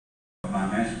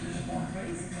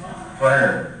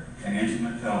Prayer and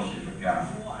intimate fellowship with God.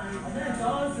 That's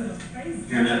awesome.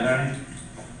 Hear that, honey?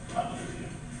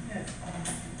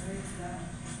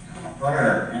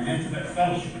 Prayer and intimate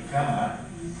fellowship with God.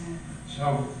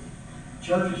 So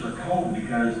churches are cold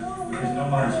because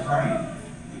nobody's praying.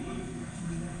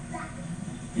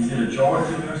 Is it a joy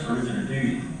to us or is it a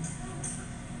duty?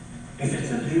 If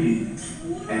it's a duty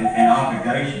and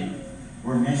obligation,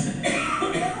 we're missing it.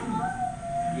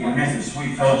 We're missing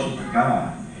sweet fellowship with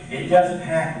God. It doesn't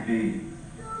have to be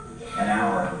an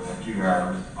hour or 2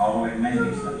 hours, although it may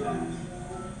be sometimes.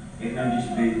 It may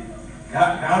just be,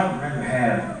 God would rather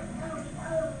have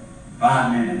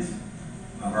 5 minutes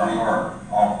of our heart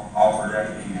offered up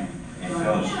to Him in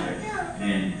fellowship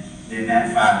than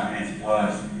that 5 minutes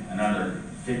plus another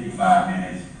 55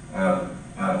 minutes of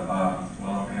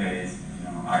well, okay, it's,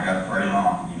 I got to pray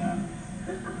long,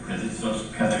 because it's so,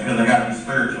 because I got to be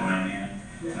spiritual, amen.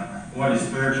 What is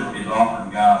spiritual is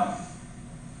offering God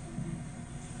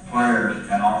prayers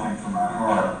and offering from our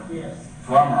heart,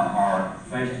 from our heart,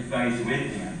 face to face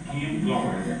with Him,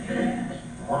 glory,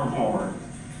 Lord of Lord,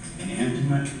 in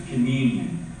intimate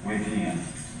communion with Him.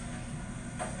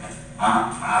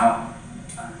 I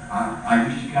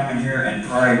used to come in here and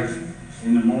pray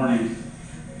in the mornings,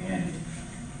 and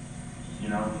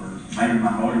for maybe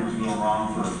my motive was a little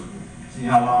wrong for see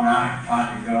how long I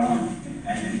could go,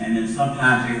 and then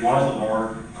sometimes it was the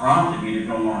Lord prompted me to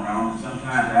go more long, and sometimes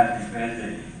I had to confess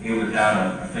that it was out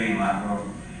of a feeling like, well,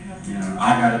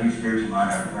 I got to be spiritual, I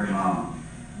got to pray long,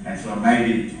 and so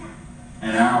maybe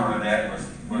an hour of that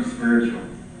was spiritual,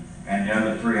 and the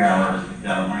other 3 hours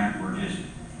that I went were just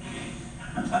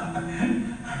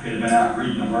I could have been out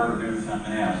reading the Word or doing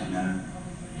something else.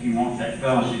 He wants that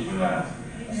fellowship with us.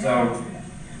 So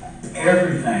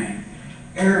everything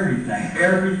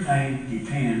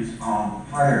depends on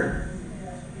prayer.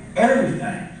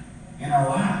 Everything in our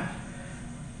life.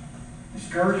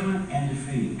 Discouragement and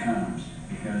defeat comes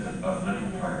because of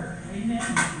little prayer. Amen.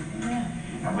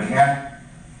 And we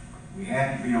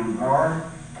have to be on guard,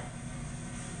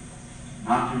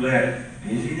 not to let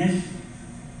busyness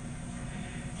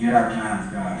get our time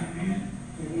with God. Amen.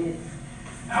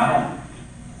 I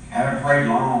haven't prayed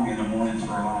long in the mornings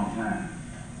for a long time.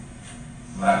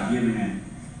 But I've given Him,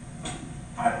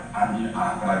 I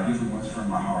give Him what's from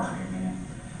my heart. Amen.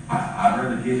 I'd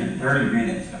rather give Him 30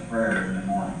 minutes of prayer in the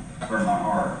morning from my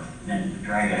heart than to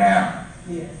drag it out.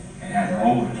 And have an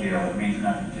overkill that means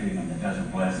nothing to Him, that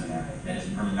doesn't bless Him, that is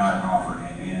really not an offering.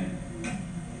 Amen.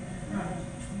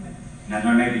 Now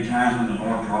there may be times when the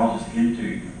Lord draws us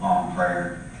into long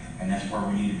prayer, and that's where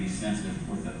we need to be sensitive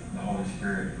with the Holy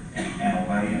Spirit and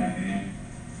obey Him. Amen.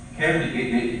 Kevin,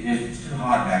 if it's too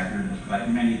hot back here in this place,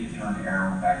 you may need to turn the air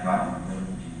on back right on. Would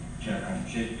you check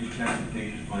the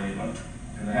pictures, please?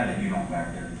 Because I had the heat on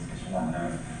back there. It's warm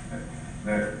enough.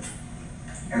 But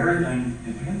everything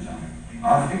depends on it.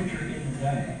 Our victory in the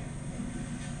day.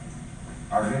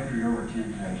 Our victory over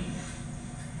temptation.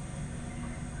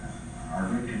 Our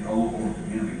victory over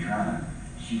the enemy trying to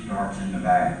shoot darts in the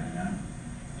back,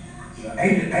 So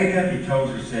A.W.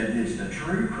 Tozer said this: the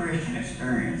true Christian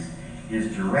experience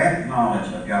is direct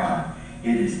knowledge of God.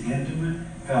 It is intimate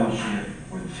fellowship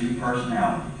with two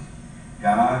personalities,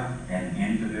 God and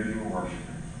individual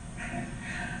worshiper.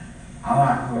 I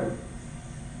like what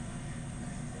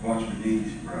Watchman Nee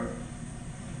wrote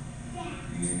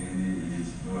in his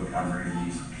book I'm reading.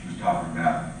 He's talking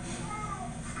about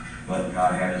letting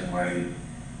God have His way,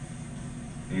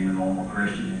 being a normal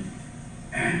Christian.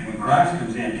 And when Christ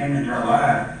came into our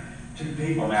life, two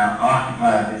people now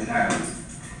occupy this house.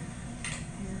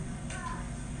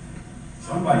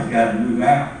 Somebody's got to move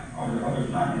out, or there's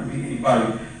not going to be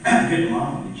anybody getting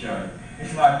along with each other.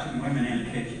 It's like two women in the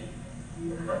kitchen. You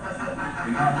know what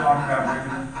I'm talking about,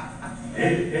 women?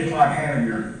 It's like having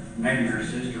maybe your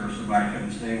sister or somebody come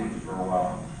and stay with you for a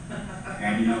while.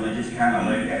 And they just kind of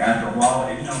let it. After a while,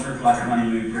 there's like a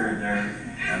honeymoon period there,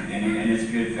 and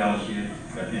it's good fellowship.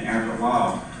 But then after a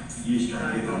while, you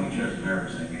start getting on each other's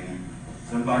nerves again.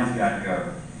 Somebody's got to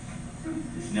go.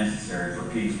 It's necessary for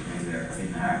peace to be there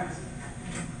in the house.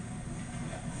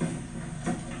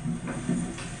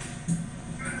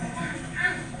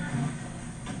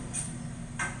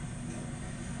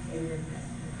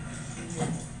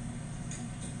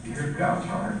 Here's God's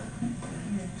heart.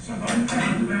 Somebody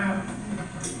talking about,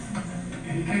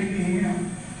 and it can't be Him.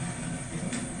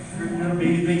 There's no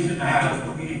bitty piece in the house,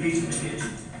 no bitty piece in the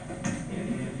kitchen.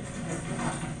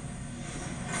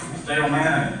 Stale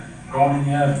manna going in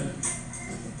the oven.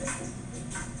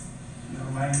 You know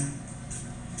what I mean?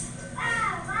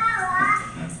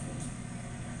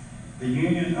 The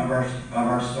union of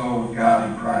our soul with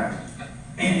God in Christ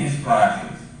and His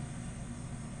priceless.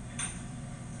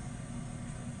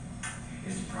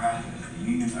 It's priceless, the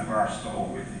union of our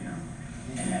soul with Him,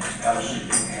 and that fellowship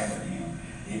we have with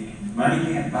Him. Money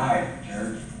can't buy it,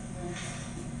 church.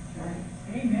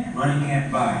 Amen. Money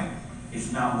can't buy it.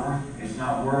 It's not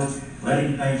worth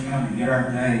letting things come and get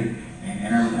our day and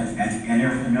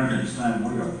everything under the sun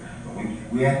will. But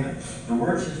we have to, the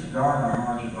Word says to guard our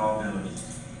hearts with all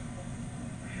diligence.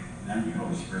 None of you,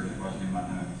 Holy Spirit, that wasn't in my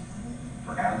notes.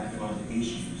 For out of it flows the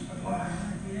issues of life.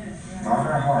 Guard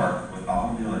our heart with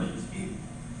all diligence.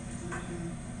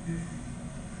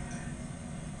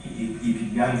 If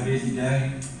you've got a busy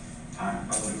day, I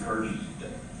would encourage you to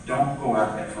don't go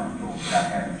out that front door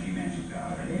without having a few minutes with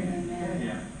God. Amen.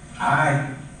 Yeah.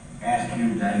 I ask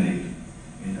Him daily,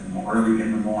 early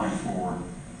in the morning, for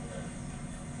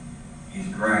His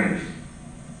grace.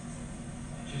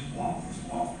 Just walk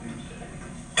with Him today.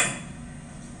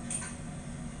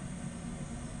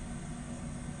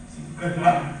 See, because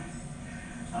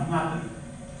I'm not the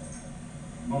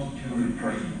most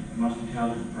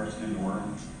intelligent person in the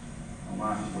world.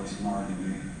 My wife is way smarter than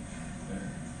me. But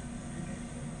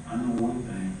I know one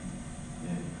thing,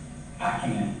 that I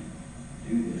can't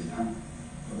do this.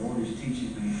 The Lord is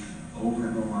teaching me over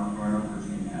and over and over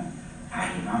again now. I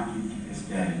cannot get through this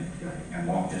day and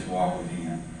walk this walk with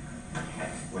Him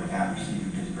without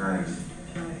receiving His grace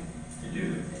to do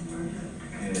it.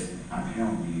 Because I'm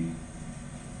telling you,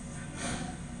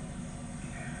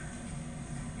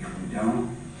 if we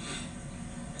don't,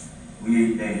 we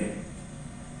ain't dead.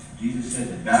 Jesus said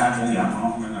to die daily. I'm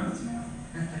off my notes now.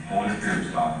 Holy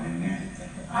Spirit's talking in there.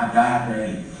 I die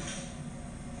daily.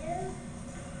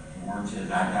 The Word says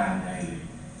I die daily.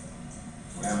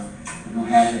 Well, we don't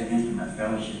have that intimate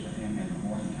fellowship with Him in the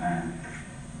morning time.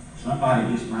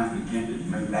 Somebody just might be tempted to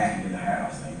move back into the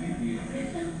house. Amen.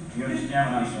 You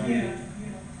understand what I'm saying?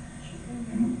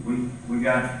 And we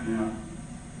got,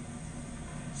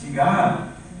 see,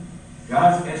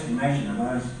 God's estimation of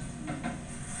us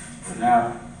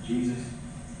without Jesus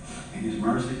and His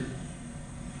mercy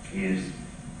is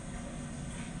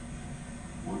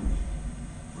we're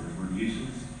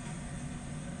useless.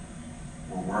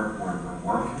 We're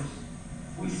worthless.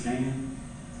 We sin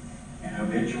and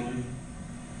habitually.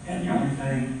 And the only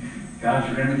thing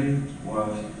God's remedy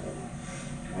was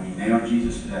when He nailed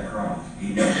Jesus to that cross.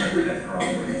 He nailed Him to that cross.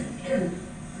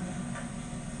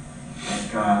 That's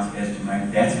God's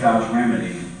estimate. That's God's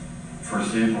remedy for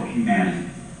sinful humanity.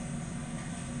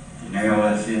 To nail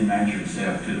that sin nature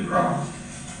itself to the cross.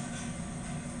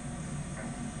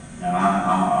 Now,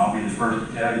 I'll be the first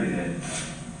to tell you that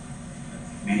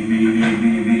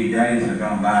many days have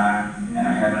gone by, and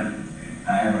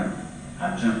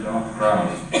I jumped off the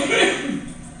cross.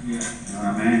 You know what I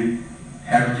mean?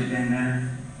 Haven't you been there?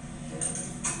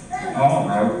 Paul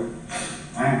wrote,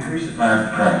 I am crucified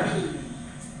with Christ.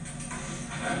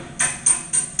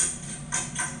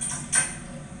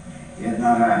 Yet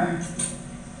not I.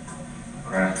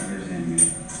 Christ lives in me.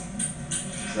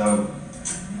 So,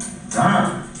 God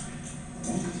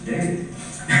wants us dead.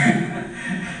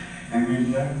 Amen,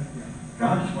 Joe?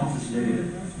 God just wants us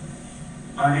dead.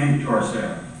 Unending to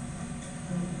ourselves.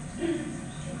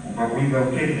 But we go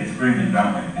kicking and screaming,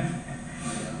 don't we?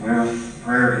 Well,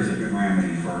 prayer is a good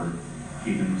remedy for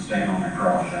keeping them staying on the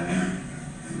cross. Amen.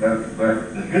 But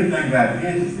the good thing about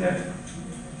it is that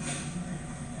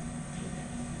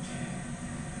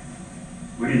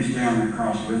we didn't stay on the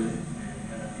cross with it.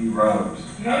 He rose.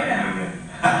 Yeah.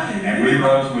 And we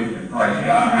rose with Him. Praise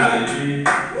God. Hallelujah.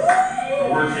 The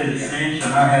Word says that sin shall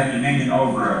not have dominion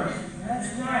over us. That's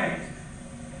right.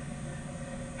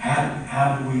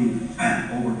 How do we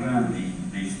overcome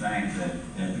these things that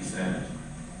beset us?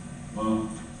 Well,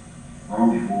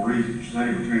 before we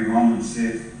study between Romans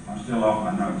 6, I'm still off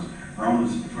my notes.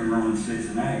 Between Romans 6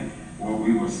 and 8, well,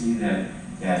 we will see that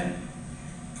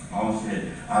Paul said,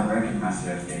 I reckon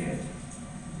myself dead.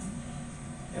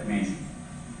 That means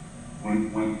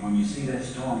when you see that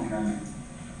storm coming,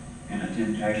 and a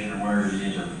temptation or whatever it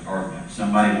is, or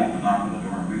somebody wanting to knock on the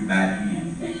door and move back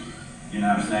in, you know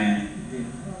what I'm saying?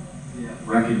 Yeah.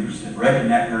 Reckon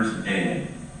that person dead.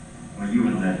 Well, you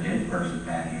wouldn't let a dead person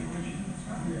back in, would you?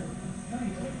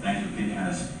 Things would get kind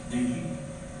of stinky.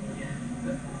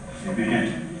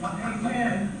 Amen.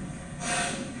 Amen.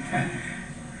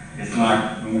 It's like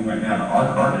when we went down to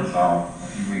Arkansas a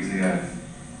few weeks ago,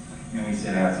 and we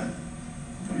set out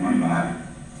some one body.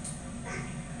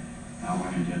 I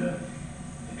went into the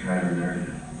trailer there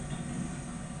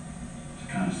to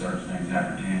kind of search things out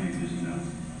for Tammy, because,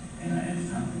 and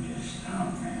something just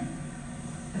stunk, man.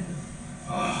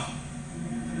 Oh,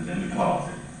 it was in the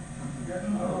closet.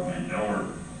 Oh, and door,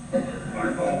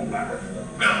 like, oh, my.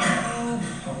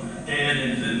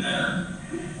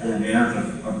 And there's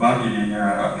a bucket in there,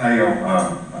 a pail,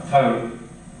 a tote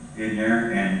in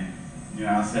there, and, you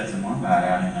know, I set some one bite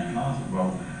out in that closet.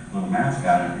 Well, little mouse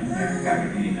got it in there, got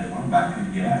to eating that one bite,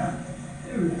 couldn't get out.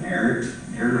 And there is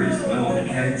little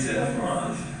decayed stuff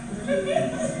was.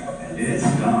 It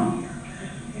stunk.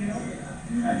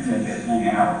 I had to take that thing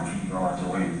out a few yards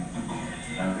away.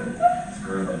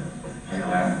 Screw the tail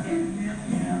out, you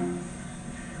know.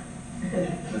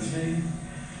 But see,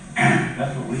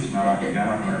 that's what we smell like we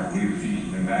got where we refuse to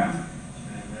move out.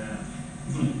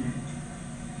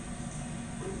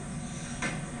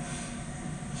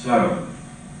 So,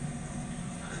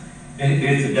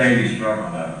 it's a daily struggle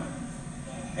though.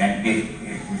 And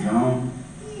if we don't,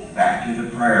 back to the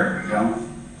prayer, if we don't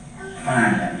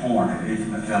find that point of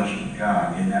intimate fellowship with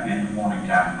God in the morning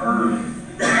time early,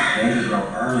 David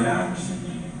wrote early hours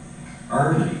singing.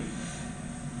 Early.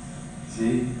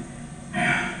 See?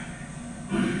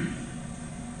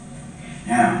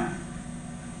 Now,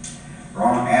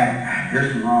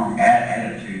 here's some wrong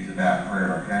attitudes about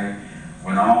prayer, okay?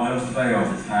 When all else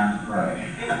fails, it's time to pray.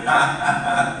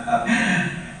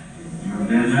 You ever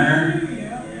been there?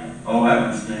 Yeah. Oh, that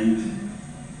one stings.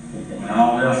 When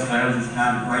all else fails, it's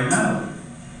time to pray. No.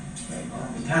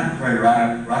 It's time to pray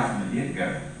right from the get-go.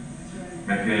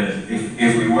 Because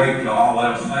if we wait till all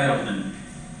else fails, then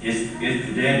it's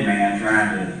the dead man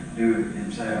trying to do it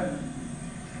himself.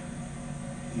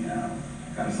 You know,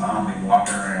 got a zombie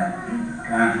walking around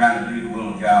trying to do the will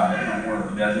of God. That don't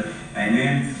work, does it?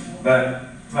 Amen. But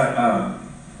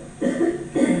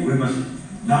we must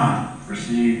not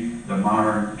receive the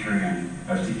modern trend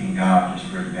of seeking God just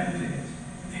for His benefits.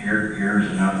 Here's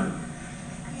another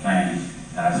thing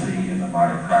that I see in the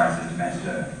body of Christ that's messed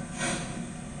up.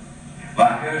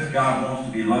 Like us, God wants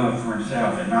to be loved for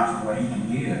Himself and not for what He can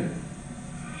give.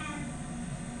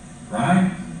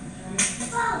 Right?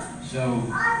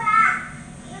 So,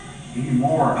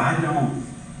 anymore, I don't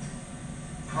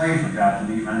pray for God to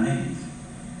meet my needs.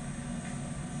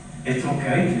 It's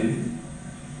okay to,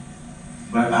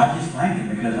 but I just thank Him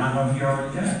because I know He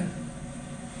already does.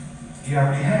 He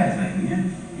already has,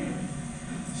 amen?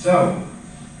 So,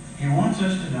 He wants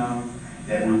us to know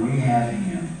that when we have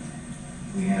Him,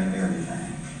 we have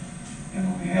everything.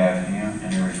 And when we have Him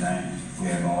and everything, we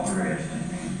have all the rest,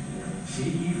 amen?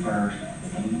 Seek ye first the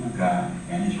kingdom of God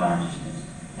and His righteousness.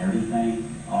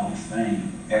 Everything, all these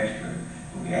things extra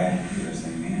will be added to us,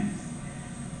 amen?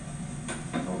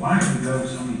 But why do we go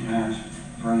so many times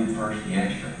praying first the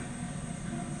extra?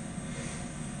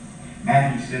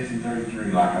 Matthew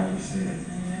 6:33, like I just said.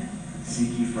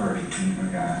 Seek ye first the kingdom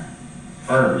of God.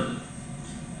 First.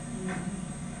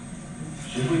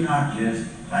 Should we not just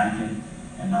thank Him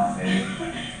and not beg?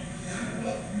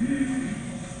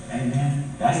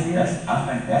 Amen. I think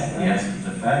that's the essence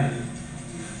of faith.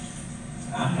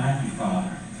 I thank You,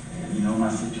 Father. You know my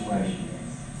situation.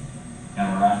 And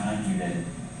Lord, I thank You that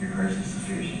Your grace is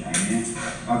sufficient. Amen.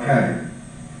 Okay.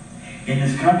 In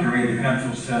this country, we have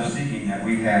become so self-seeking that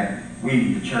we,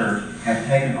 the church, have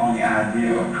taken on the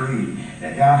idea or creed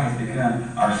that God has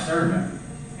become our servant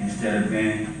instead of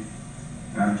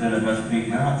us being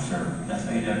God's servant. That's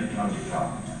A.W. Tozer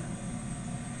talking about.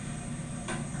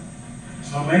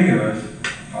 So many of us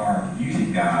are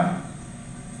using God,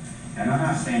 and I'm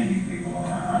not saying you people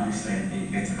are, I'm just saying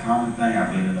it's a common thing,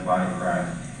 I believe, in the body of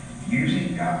Christ.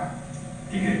 Using God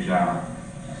to get a job.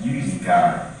 Using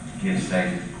God to get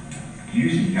saved.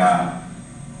 Using God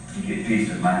to get peace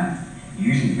of mind.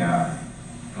 Using God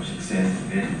for success in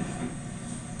business.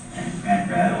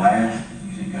 And at last,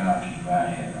 using God to provide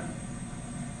heaven.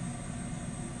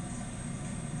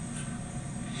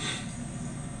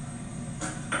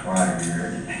 Quiet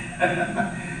here.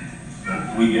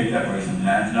 We get that way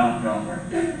sometimes, don't we?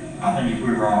 I think if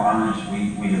we were all honest,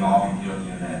 we have all been guilty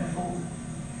of that before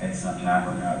at some time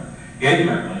or another.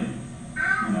 Ignorantly,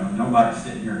 you know, nobody's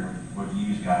sitting here would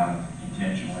use God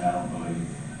intentionally, I don't believe.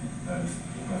 But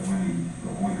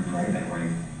when we pray that way,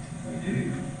 we do.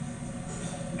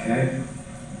 Okay?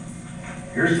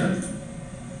 Here's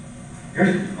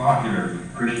some popular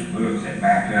Christian books that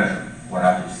back up what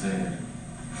I just said.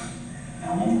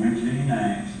 Now, I won't mention any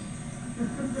names.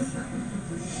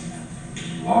 If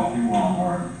you walk through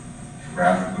Walmart,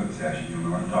 browse the book section, you'll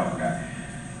know what I'm talking about.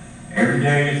 Every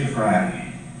day is a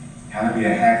Friday. How to be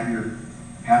happier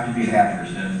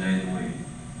 7 days a week.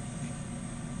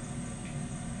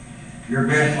 Your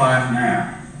best life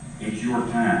now. It's your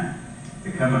time.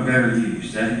 Become a better you.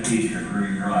 7 keys to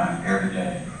improve your life every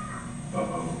day.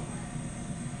 Uh-oh.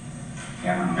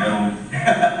 Am I meddling?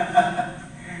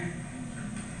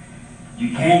 You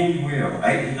can, you will.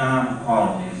 8 undeniable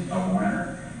qualities of a winner.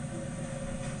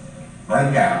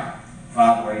 Break out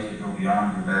 5 ways to go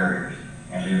beyond your barriers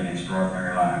and live an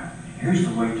extraordinary life. Here's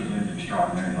the way to live an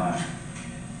extraordinary life.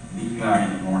 Meet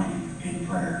God in the morning in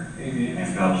prayer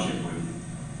and fellowship with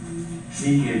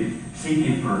Him. Seek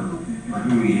Him for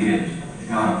who He is, the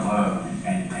God of love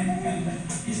and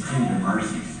His tender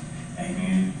mercies.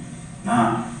 Amen.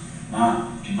 Not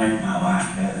to make my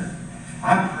life better.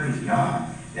 I praise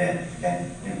God that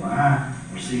when I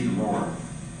received the Lord,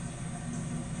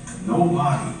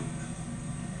 nobody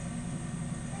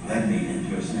led me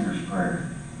into a sinner's prayer.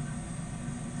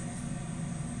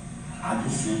 I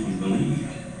just simply believed.